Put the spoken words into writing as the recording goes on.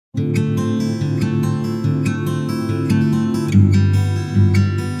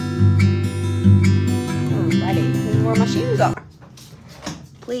shoes are.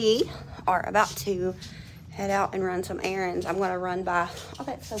 We are about to head out and run some errands. I'm gonna run by, oh,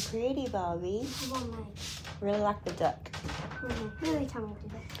 that's so pretty, Bobby. Really like the duck. Really tell me to do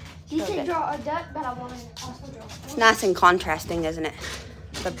that. You should draw a duck, but I want to also draw. It's nice and contrasting, isn't it?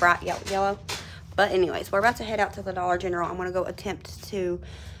 The bright yellow. But anyways, we're about to head out to the Dollar General. I'm gonna go attempt to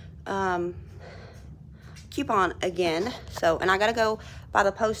coupon again. So, and I gotta go by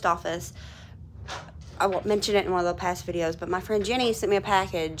the post office. I won't mention it in one of the past videos, but my friend Jenny sent me a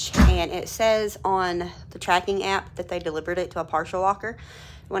package, and it says on the tracking app that they delivered it to a partial locker.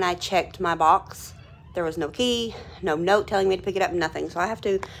 When I checked my box, there was no key, no note telling me to pick it up, nothing. So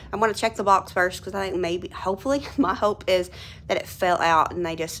I'm gonna check the box first, because I think maybe, hopefully, my hope is that it fell out and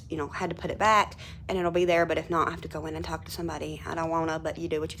they just, you know, had to put it back and it'll be there. But if not, I have to go in and talk to somebody. I don't wanna, but you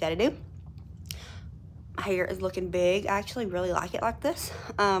do what you gotta do. My hair is looking big. I actually really like it like this.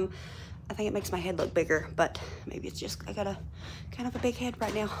 I think it makes my head look bigger, but maybe it's just, I got a kind of a big head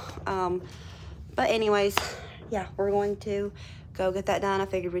right now. But anyways, yeah, we're going to go get that done. I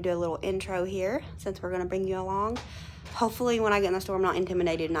figured we'd do a little intro here since we're gonna bring you along. Hopefully when I get in the store, I'm not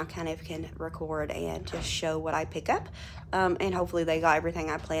intimidated and I kind of can record and just show what I pick up. And hopefully they got everything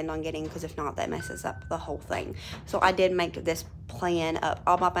I planned on getting, because if not, that messes up the whole thing. So I did make this plan up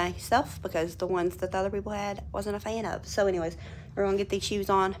all by myself, because the ones that the other people had wasn't a fan of. So anyways, we're gonna get these shoes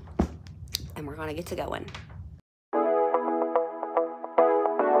on and we're gonna get to going.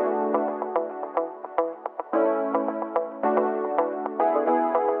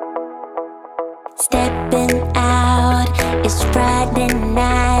 Stepping out, it's Friday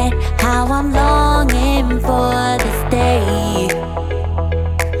night. How I'm longing for this day.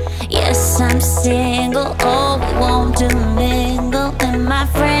 Yes, I'm single, oh, we won't do mingle, and my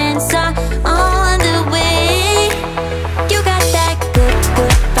friends are on the way. You got that good,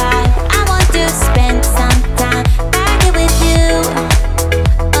 good vibe. I want to spend some time back here with you.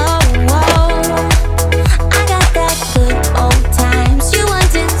 Oh, whoa. I got that good old times. You want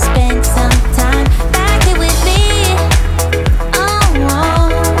to spend some time back here with me. Oh, whoa.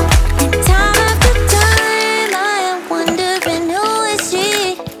 And time after time, I am wondering, who is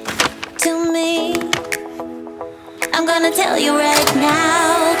she to me? I'm gonna tell you right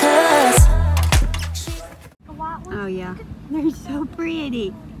now, 'cause Oh yeah, they're so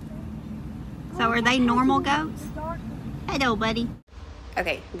pretty. So are they normal goats? Hello, buddy.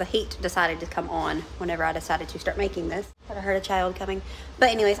 Okay, the heat decided to come on whenever I decided to start making this. But I heard a child coming. But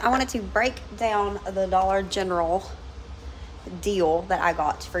anyways, I wanted to break down the Dollar General deal that I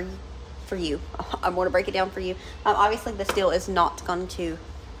got for you. I'm going to break it down for you. Obviously, this deal is not going to,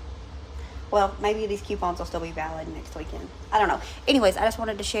 well, maybe these coupons will still be valid next weekend. I don't know. Anyways, I just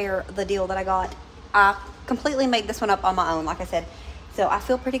wanted to share the deal that I got. I completely made this one up on my own, like I said. So I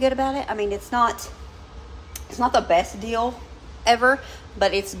feel pretty good about it. I mean, it's not the best deal ever,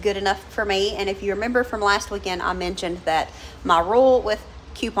 but it's good enough for me. And if you remember from last weekend, I mentioned that my rule with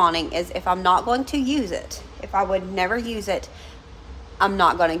couponing is if I'm not going to use it, if I would never use it, I'm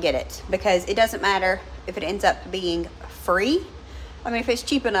not going to get it, because it doesn't matter if it ends up being free. I mean, if it's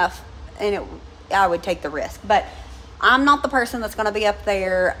cheap enough, and I would take the risk. But I'm not the person that's going to be up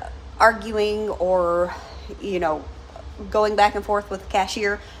there arguing or, you know, going back and forth with the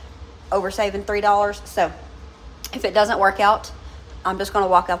cashier over saving $3. So if it doesn't work out, I'm just going to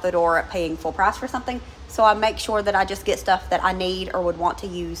walk out the door paying full price for something. So I make sure that I just get stuff that I need or would want to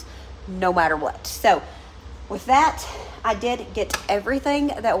use no matter what. So with that, I did get everything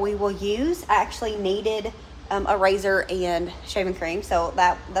that we will use. I actually needed a razor and shaving cream, so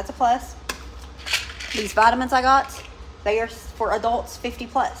that's a plus. These vitamins I got, they are for adults 50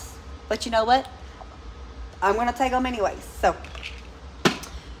 plus. But you know what? I'm gonna take them anyways. So,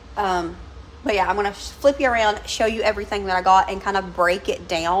 but yeah, I'm gonna flip you around, show you everything that I got, and kind of break it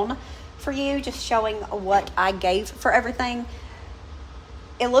down for you, just showing what I gave for everything.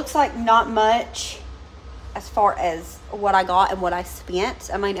 It looks like not much as far as what I got and what I spent.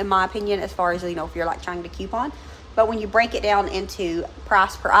 I mean, in my opinion, as far as, you know, if you're like trying to coupon, but when you break it down into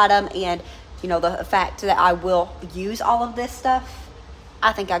price per item and, you know, the fact that I will use all of this stuff,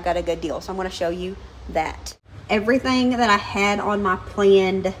 I think I got a good deal. So I'm going to show you that. Everything that I had on my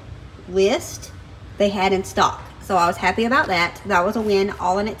planned list, they had in stock. So I was happy about that. That was a win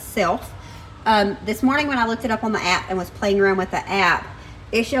all in itself. This morning when I looked it up on the app and was playing around with the app,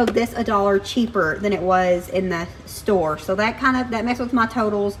 it showed this $1 cheaper than it was in the store. So that messed with my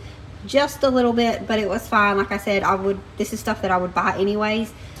totals just a little bit, but it was fine. Like I said, this is stuff that I would buy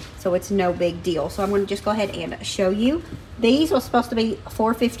anyways, so it's no big deal. So I'm going to just go ahead and show you. These were supposed to be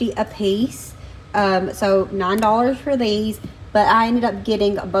 $4.50 a piece, so $9 for these. but I ended up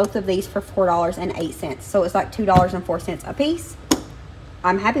getting both of these for $4.08. So it's like $2.04 a piece.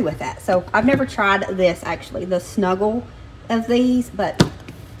 I'm happy with that. So I've never tried this actually, the snuggle of these, but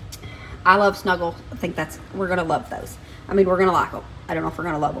I love snuggle. I think we're gonna love those. I mean, we're gonna like them. I don't know if we're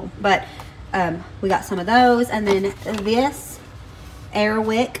gonna love them, but we got some of those. And then this air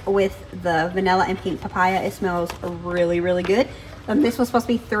wick with the vanilla and pink papaya. It smells really, really good. This was supposed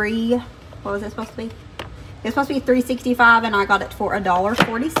to be what was it supposed to be? It's supposed to be $3.65 and I got it for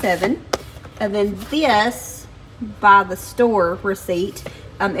 $1.47. And then this, by the store receipt,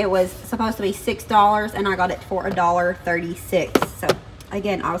 it was supposed to be $6 and I got it for $1.36. So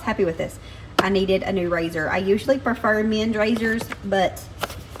again, I was happy with this. I needed a new razor. I usually prefer men's razors, but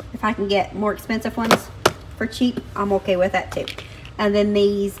if I can get more expensive ones for cheap, I'm okay with that too. And then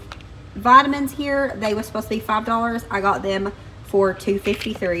these vitamins here, they were supposed to be $5. I got them for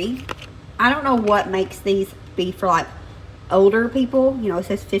 $2.53. I don't know what makes these be for like older people. You know, it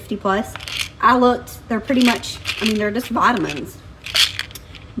says 50 plus. I looked, they're pretty much, I mean, they're just vitamins.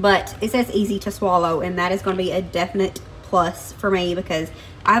 But it says easy to swallow, and that is going to be a definite plus for me because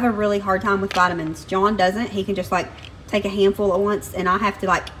I have a really hard time with vitamins. John doesn't. He can just like take a handful at once, and I have to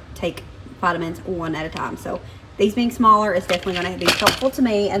like take vitamins one at a time. So these being smaller is definitely going to be helpful to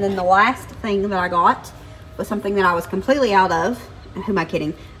me. And then the last thing that I got was something that I was completely out of. Who am I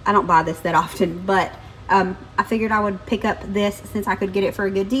kidding? I don't buy this that often, but I figured I would pick up this since I could get it for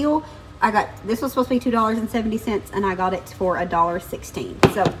a good deal. This was supposed to be $2.70 and I got it for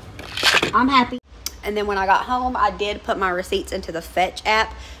 $1.16. So I'm happy. And then when I got home, I did put my receipts into the Fetch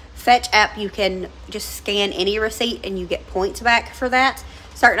app. Fetch app, you can just scan any receipt and you get points back for that.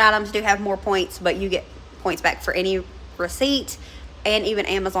 Certain items do have more points, but you get points back for any receipt and even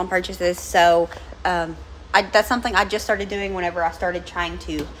Amazon purchases. So that's something I just started doing whenever I started trying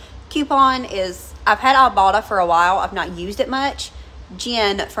to coupon. I've had Ibbota for a while. I've not used it much.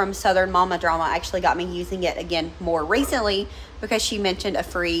 Jen from Southern Mama Drama actually got me using it again more recently because she mentioned a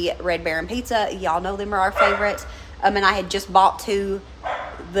free Red Baron pizza. Y'all know them are our favorites. And I had just bought 2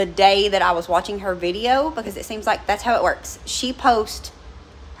 the day that I was watching her video because it seems like that's how it works. She posts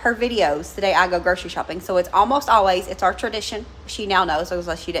her videos the day I go grocery shopping. So it's almost always, it's our tradition. She now knows,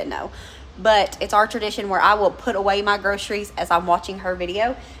 unless she didn't know. But it's our tradition where I will put away my groceries as I'm watching her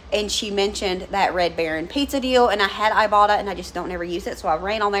video. And she mentioned that Red Baron pizza deal, and I had Ibbota and I just don't ever use it. So I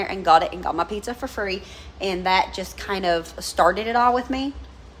ran on there and got it and got my pizza for free. And that just kind of started it all with me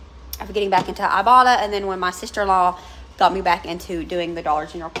of getting back into Ibbota. And then when my sister-in-law got me back into doing the Dollar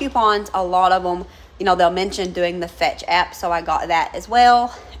General coupons, a lot of them, you know, they'll mention doing the Fetch app. So I got that as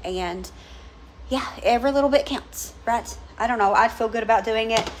well. And yeah, every little bit counts, right? I don't know. I feel good about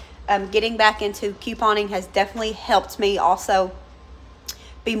doing it. Getting back into couponing has definitely helped me also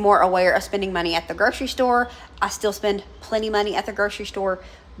be more aware of spending money at the grocery store. I still spend plenty of money at the grocery store,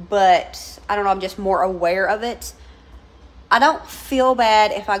 but I don't know, I'm just more aware of it. I don't feel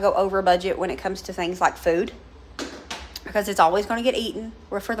bad if I go over budget when it comes to things like food because it's always going to get eaten,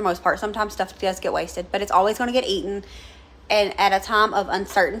 or for the most part. Sometimes stuff does get wasted, but it's always going to get eaten. And at a time of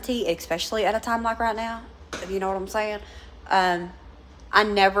uncertainty, especially at a time like right now, if you know what I'm saying, I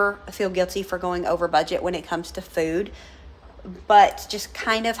never feel guilty for going over budget when it comes to food, but just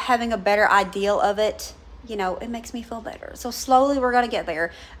kind of having a better idea of it, you know, it makes me feel better. So slowly we're going to get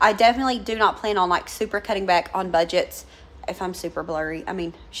there. I definitely do not plan on like super cutting back on budgets. If I'm super blurry, I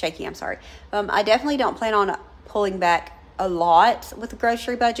mean shaky, I'm sorry. I definitely don't plan on pulling back a lot with the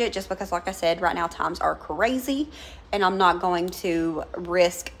grocery budget just because, like I said, right now times are crazy and I'm not going to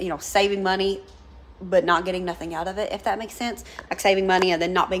risk, you know, saving money but not getting nothing out of it, if that makes sense. Like saving money and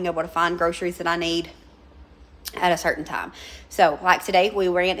then not being able to find groceries that I need at a certain time. So like today we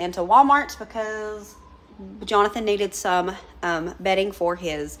ran into Walmart because Jonathan needed some bedding for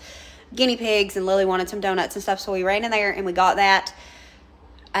his guinea pigs and Lily wanted some donuts and stuff. So we ran in there and we got that.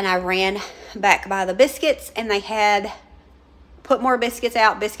 And I ran back by the biscuits and they had put more biscuits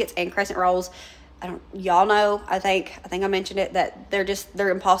out, biscuits and crescent rolls. Y'all know, I think I mentioned it, that they're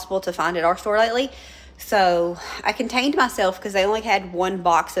impossible to find at our store lately. So I contained myself because they only had 1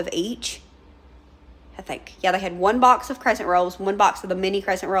 box of each, I think. Yeah, they had 1 box of crescent rolls, 1 box of the mini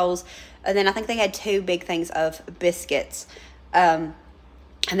crescent rolls, and then I think they had 2 big things of biscuits. And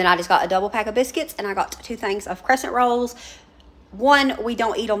then I just got a double pack of biscuits and I got 2 things of crescent rolls. 1, we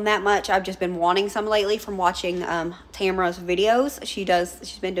don't eat them that much. I've just been wanting some lately from watching Tamara's videos.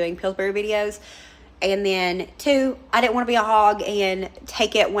 She's been doing Pillsbury videos. And then 2, I didn't want to be a hog and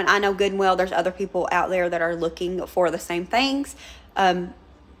take it when I know good and well there's other people out there that are looking for the same things.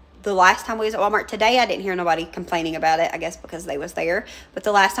 the last time we was at Walmart. Today, I didn't hear nobody complaining about it, I guess because they was there. But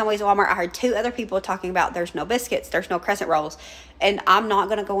the last time we was at Walmart, I heard 2 other people talking about there's no biscuits, there's no crescent rolls. And I'm not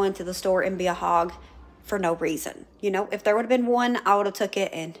going to go into the store and be a hog for no reason. You know, if there would have been one, I would have took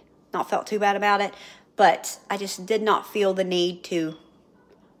it and not felt too bad about it. But I just did not feel the need to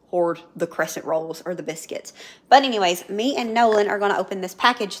hoard the crescent rolls or the biscuits. But anyways, me and Nolan are going to open this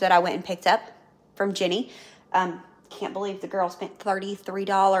package that I went and picked up from Jenny. Can't believe the girl spent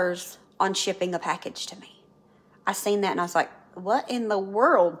 $33 on shipping a package to me. I seen that and I was like, what in the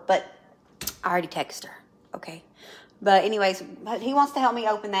world? But I already texted her, okay? But anyways, he wants to help me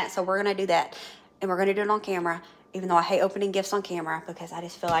open that, so we're going to do that. And we're going to do it on camera, even though I hate opening gifts on camera because I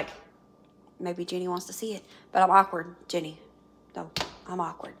just feel like maybe Jenny wants to see it. But I'm awkward, Jenny. No, I'm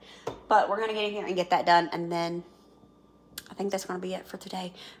awkward. But we're going to get in here and get that done, and then I think that's going to be it for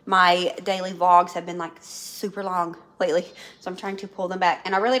today. My daily vlogs have been like super long lately, so I'm trying to pull them back.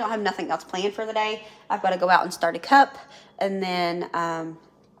 And I really don't have nothing else planned for the day. I've got to go out and start a cup, and then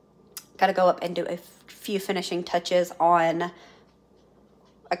got to go up and do a few finishing touches on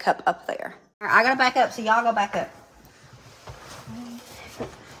a cup up there. All right, I got to back up, so y'all go back up.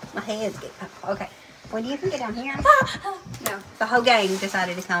 My head's getting up. Okay. Wendy, you can get down here. No, the whole gang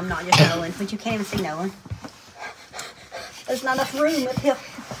decided to come, not just Nolan, but you can't even see Nolan. There's not enough room up here.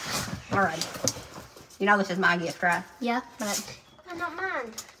 All right. You know this is my gift, right? Yeah, but not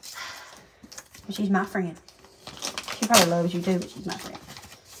mine. She's my friend. She probably loves you too, but she's my friend.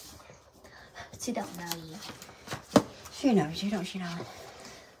 She don't know you. She knows you, don't she, Nolan?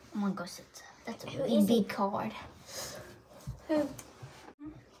 I'm gonna go sit. That's a really big card. Who?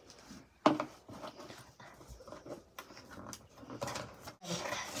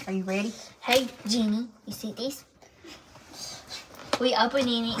 Are you ready? Hey, Jenny, you see this? We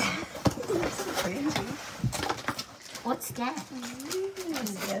opening it. What's that? It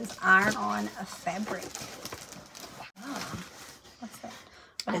says iron on a fabric. Oh, what's that?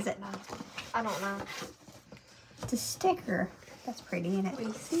 What is it? I don't know. It's a sticker. That's pretty, isn't it?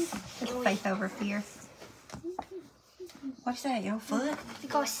 It's faith over fear. What's that, your foot? We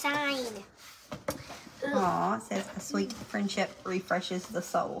got a sign. Aw, it says a sweet friendship refreshes the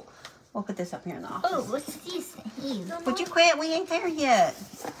soul. We'll put this up here in the office. Oh, what's this here? Would you quit? We ain't there yet.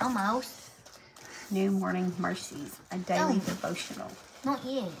 Almost. New Morning Mercies, a daily devotional. Not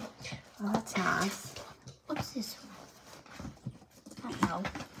yet. Oh, that's nice. What's this one? I don't know.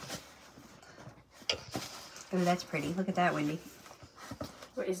 Oh, that's pretty. Look at that, Wendy.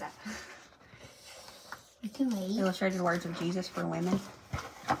 What is that? You can read. Illustrated words of Jesus for women.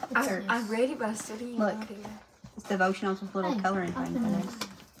 I read it, but I still didn't know Look. it. It's devotionals with little coloring things in it.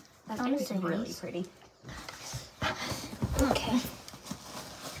 It's Really pretty. Okay.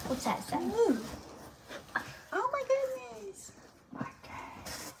 What's that say? Oh my goodness.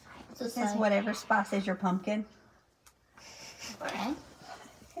 What's It says whatever spices your pumpkin. Okay.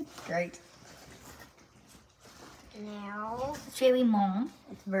 Great. Now, it's very mom.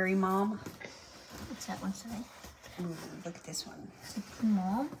 It's very mom. What's that one say? Ooh, look at this one.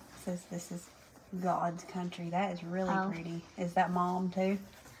 Mom. It says this is God's country. That is really Oh. pretty. Is that mom too?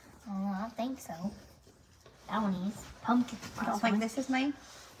 Oh, I don't think so. That one is pumpkin. I don't think this is me.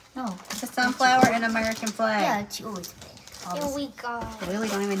 No. It's a sunflower and American Yeah, flag. it's yours. Here we go. Lily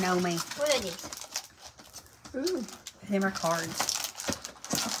don't even know me. What it is? Ooh. Them are cards.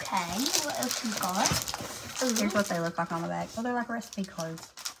 Okay. What else we got? Here's what they look like on the back. Oh, they're like recipe cards.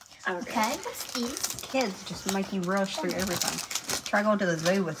 Okay. What's this? Kids just make you rush through everything. Try going to the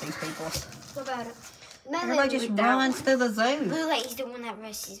zoo with these people. What about it? Everybody just runs through the zoo. Blue Lady's the one that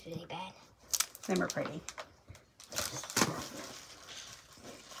rushes really bad. Them are pretty.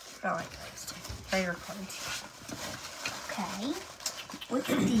 I like those too. They are cards. Okay. What's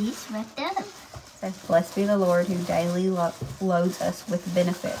this right there? It says, blessed be the Lord who daily loads us with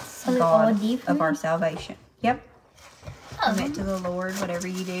benefits, Are they all God different? of our salvation. Yep. Oh. Commit to the Lord whatever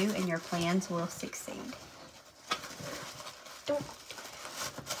you do, and your plans will succeed.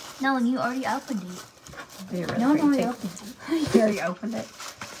 No, you already opened it. They're really No, pretty already too. opened it. You already opened it.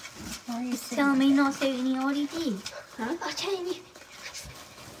 Why are you Telling me not to, and you already did. Huh? I'm telling you.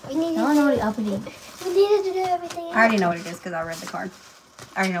 We needed no, I already opened it. We needed to do everything else. I already know what it is because I read the card.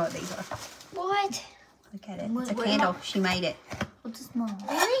 I already know what these are. What? Look at it. What- It's a what- candle. She made it. What's this mom?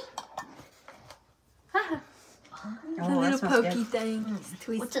 The Really? Oh, little that smells pokey good. thing.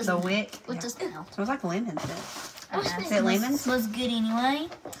 What's this? The wick. What's this smell? Smells like lemon. What's Is it lemon? Smells good anyway.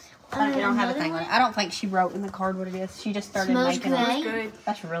 I don't have a Another thing on one? it. I don't think she wrote in the card what it is. She just started Smells making great. it. Good.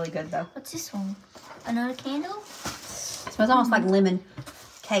 That's really good though. What's this one? Another candle? It smells almost like lemon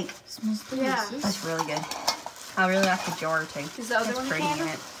cake. Smells Yeah. delicious. That's really good. I really like the jar too. Is the other It's one a pretty in candle?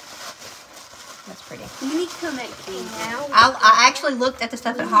 it. That's pretty. You need to make candles. I actually looked at the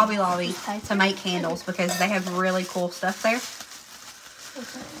stuff at Hobby Lobby to make candles because they have really cool stuff there.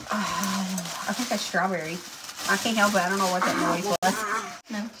 I think that's strawberry. I can't help it. I don't know what that noise was.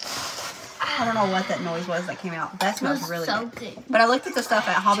 No. I don't know what that noise was that came out. That smells really good. But I looked at the stuff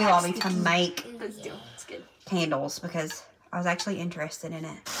at Hobby Lobby to make It's good. candles because I was actually interested in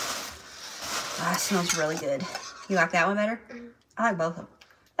it. That smells really good. You like that one better? I like both of them.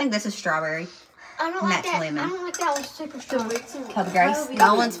 I think this is strawberry. I don't like that. I don't like that one super strong. Kobe Grace.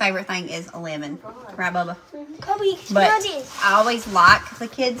 Nolan's favorite thing is a lemon. Right, Bubba? Kobe, But smell this. I always like the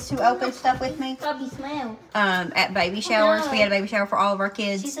kids to open stuff with me. Kobe, smell. At baby showers. We had a baby shower for all of our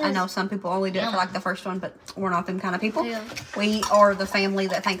kids. says- I know some people only do it for like the first one, but we're not them kind of people. Yeah. We are the family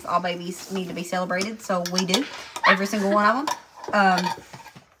that thinks all babies need to be celebrated, so we do. Every single one of them.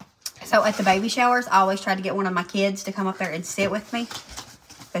 So at the baby showers, I always try to get one of my kids to come up there and sit with me.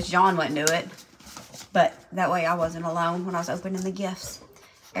 Because John wouldn't do it. But that way I wasn't alone when I was opening the gifts.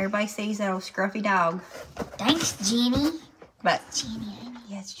 Everybody sees that old scruffy dog. Thanks, Jenny. But, Jenny.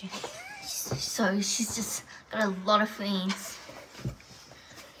 yes, Jenny. So she's just got a lot of friends.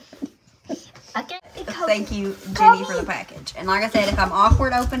 Thank you, Jenny, for the package. And like I said, if I'm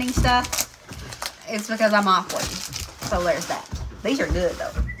awkward opening stuff, it's because I'm awkward. So there's that. These are good,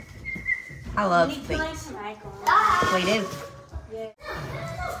 though. I love these. We do.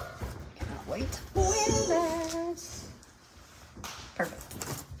 Cannot wait to wear this.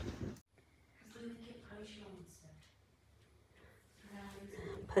 Perfect.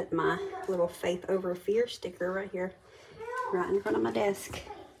 Put my little Faith Over Fear sticker right here, right in front of my desk.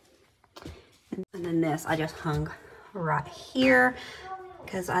 And then this I just hung right here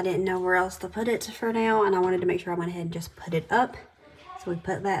because I didn't know where else to put it for now, and I wanted to make sure I went ahead and just put it up. So we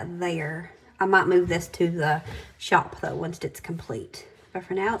put that there. I might move this to the shop though once it's complete. But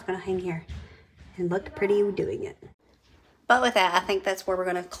for now it's gonna hang here and look pretty doing it. But with that, I think that's where we're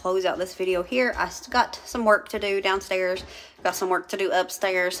gonna close out this video here. I still got some work to do downstairs, got some work to do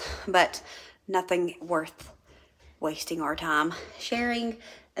upstairs, but nothing worth wasting our time sharing.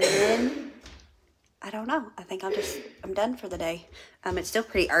 And then I don't know. I think I'm done for the day. It's still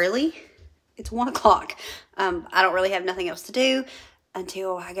pretty early. It's 1 o'clock. I don't really have nothing else to do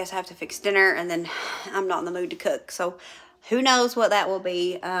until I guess I have to fix dinner, and then I'm not in the mood to cook. So who knows what that will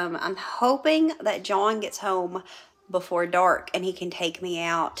be. I'm hoping that John gets home before dark and he can take me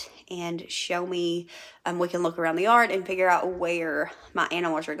out and show me, we can look around the yard and figure out where my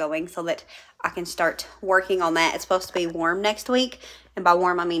animals are going so that I can start working on that. It's supposed to be warm next week. And by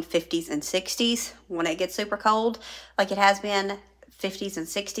warm, I mean 50s and 60s. When it gets super cold, like it has been, 50s and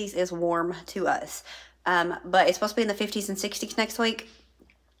 60s is warm to us. But it's supposed to be in the 50s and 60s next week.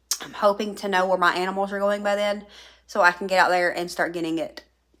 I'm hoping to know where my animals are going by then, so I can get out there and start getting it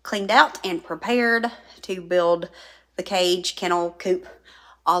cleaned out and prepared to build the cage, kennel, coop,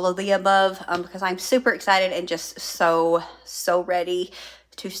 all of the above, because I'm super excited and just so ready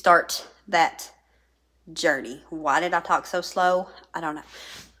to start that journey. Why did I talk so slow? I don't know.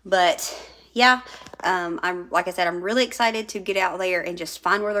 But yeah, I'm, like I said, I'm really excited to get out there and just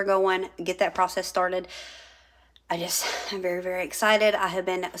find where they're going, get that process started. I'm very, very excited. I have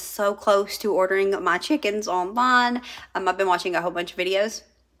been so close to ordering my chickens online. I've been watching a whole bunch of videos,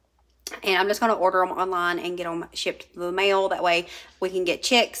 and I'm just going to order them online and get them shipped to the mail. That way we can get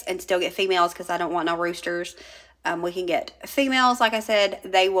chicks and still get females, because I don't want no roosters. We can get females. Like I said,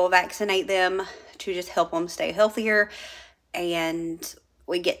 they will vaccinate them to just help them stay healthier. And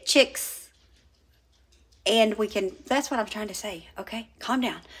we get chicks. And we can, that's what I'm trying to say, okay? Calm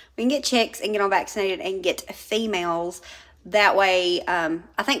down. We can get chicks and get them vaccinated and get females. That way, I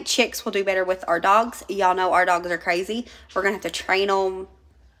think chicks will do better with our dogs. Y'all know our dogs are crazy. We're going to have to train them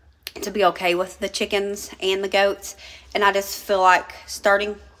to be okay with the chickens and the goats. And I just feel like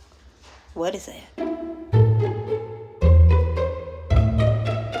starting, what is it?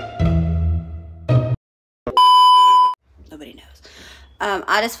 Nobody knows.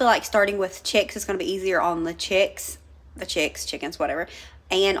 I just feel like starting with chicks is going to be easier on the chickens, whatever,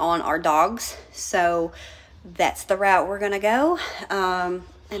 and on our dogs. So that's the route we're going to go. And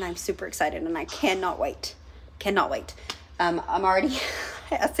I'm super excited, and I cannot wait. Cannot wait. I'm already,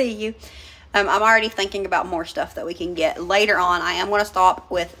 I see you. I'm already thinking about more stuff that we can get later on. I am going to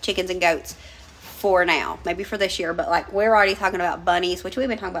stop with chickens and goats for now, maybe for this year, but like we're already talking about bunnies, which we've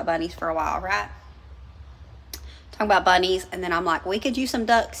been talking about bunnies for a while, right? Talking about bunnies, and then I'm like, we could use some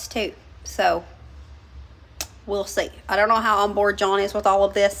ducks too. So we'll see. I don't know how on board John is with all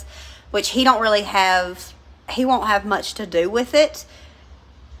of this, which he won't have much to do with it,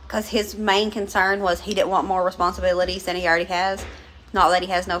 because his main concern was he didn't want more responsibilities than he already has. Not that he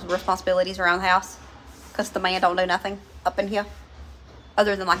has no responsibilities around the house, because the man don't do nothing up in here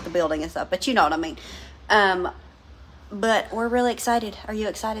other than like the building and stuff, but you know what I mean. But we're really excited. Are you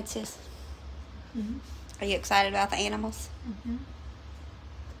excited, sis? Mm-hmm. Are you excited about the animals? Mm-hmm.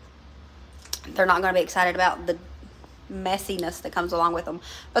 They're not going to be excited about the messiness that comes along with them,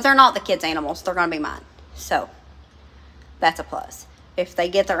 but they're not the kids' animals. They're going to be mine, so that's a plus. If they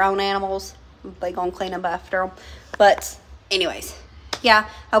get their own animals, they're going to clean up after them. But anyways, yeah,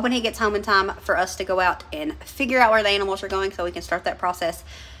 hoping he gets home in time for us to go out and figure out where the animals are going so we can start that process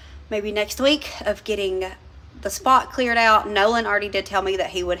maybe next week of getting the spot cleared out. Nolan already did tell me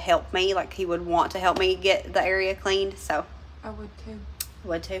that he would help me, like he would want to help me get the area cleaned, so. I would too.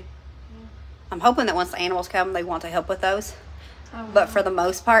 Would too? Yeah. I'm hoping that once the animals come, they want to help with those. But for the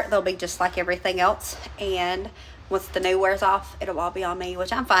most part, they'll be just like everything else. And once the new wears off, it'll all be on me,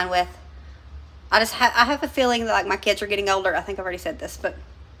 which I'm fine with. I have a feeling that like my kids are getting older. I think I've already said this, but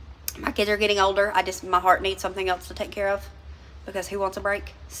my kids are getting older. My heart needs something else to take care of because who wants a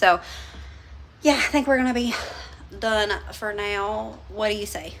break? So yeah, I think we're gonna be done for now. What do you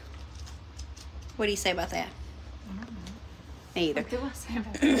say? What do you say about that? I don't know. Me either. What do I say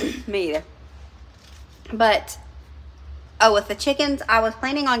about that? Me either. But oh, with the chickens, I was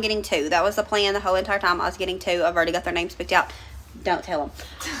planning on getting 2. That was the plan the whole entire time. I was getting 2. I've already got their names picked out. Don't tell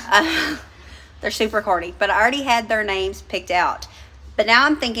them. They're super corny, but I already had their names picked out. But now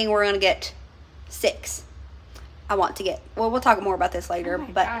I'm thinking we're gonna get 6. I want to get, well, we'll talk more about this later,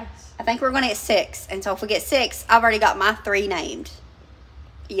 but gosh. I think we're gonna get 6. And so if we get 6, I've already got my 3 named.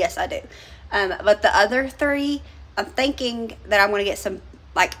 Yes, I do. But the other 3, I'm thinking that I'm gonna get some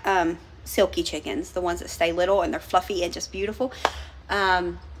like silky chickens, the ones that stay little and they're fluffy and just beautiful.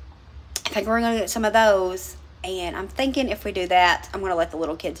 I think we're gonna get some of those, and I'm thinking if we do that, I'm gonna let the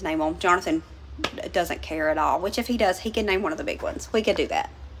little kids name them. Jonathan doesn't care at all, which if he does, he can name one of the big ones. We could do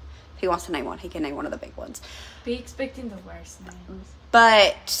that. If he wants to name one, he can name one of the big ones. Be expecting the worst names,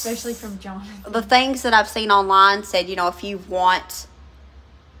 but especially from Jonathan. The things that I've seen online said, you know, if you want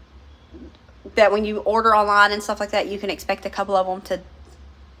that, when you order online and stuff like that, you can expect a couple of them to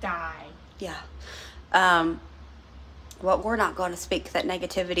die. Yeah. Well, we're not going to speak that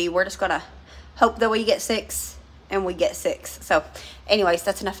negativity. We're just going to hope that we get 6, and we get 6. So anyways,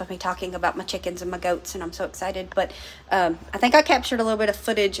 that's enough of me talking about my chickens and my goats, and I'm so excited. But I think I captured a little bit of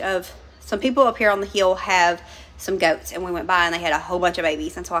footage of some people up here on the hill have some goats, and we went by and they had a whole bunch of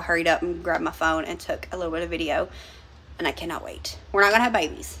babies, and so I hurried up and grabbed my phone and took a little bit of video, and I cannot wait. We're not going to have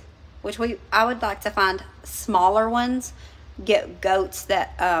babies, which I would like to find smaller ones, get goats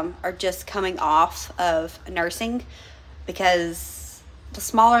that are just coming off of nursing, because the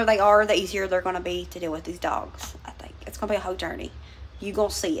smaller they are, the easier they're going to be to deal with these dogs. I think it's going to be a whole journey. You're going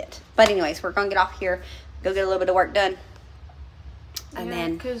to see it. But anyways, we're going to get off here, go get a little bit of work done. And yeah,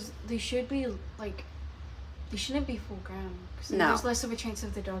 then, because they should be like, they shouldn't be full grown. Because no. There's less of a chance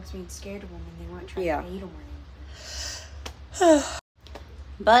of the dogs being scared of them and they weren't trying to eat them or anything.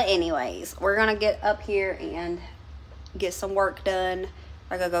 But anyways, we're going to get up here and get some work done.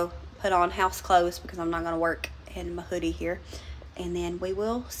 I gotta go put on house clothes because I'm not going to work in my hoodie here. And then we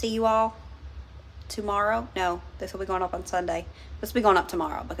will see you all tomorrow. No, this will be going up on Sunday. This will be going up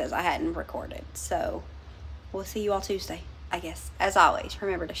tomorrow because I hadn't recorded. So we'll see you all Tuesday, I guess. As always,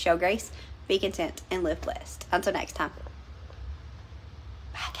 remember to show grace, be content, and live blessed. Until next time.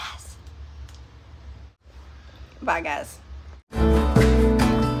 Bye, guys. Bye, guys.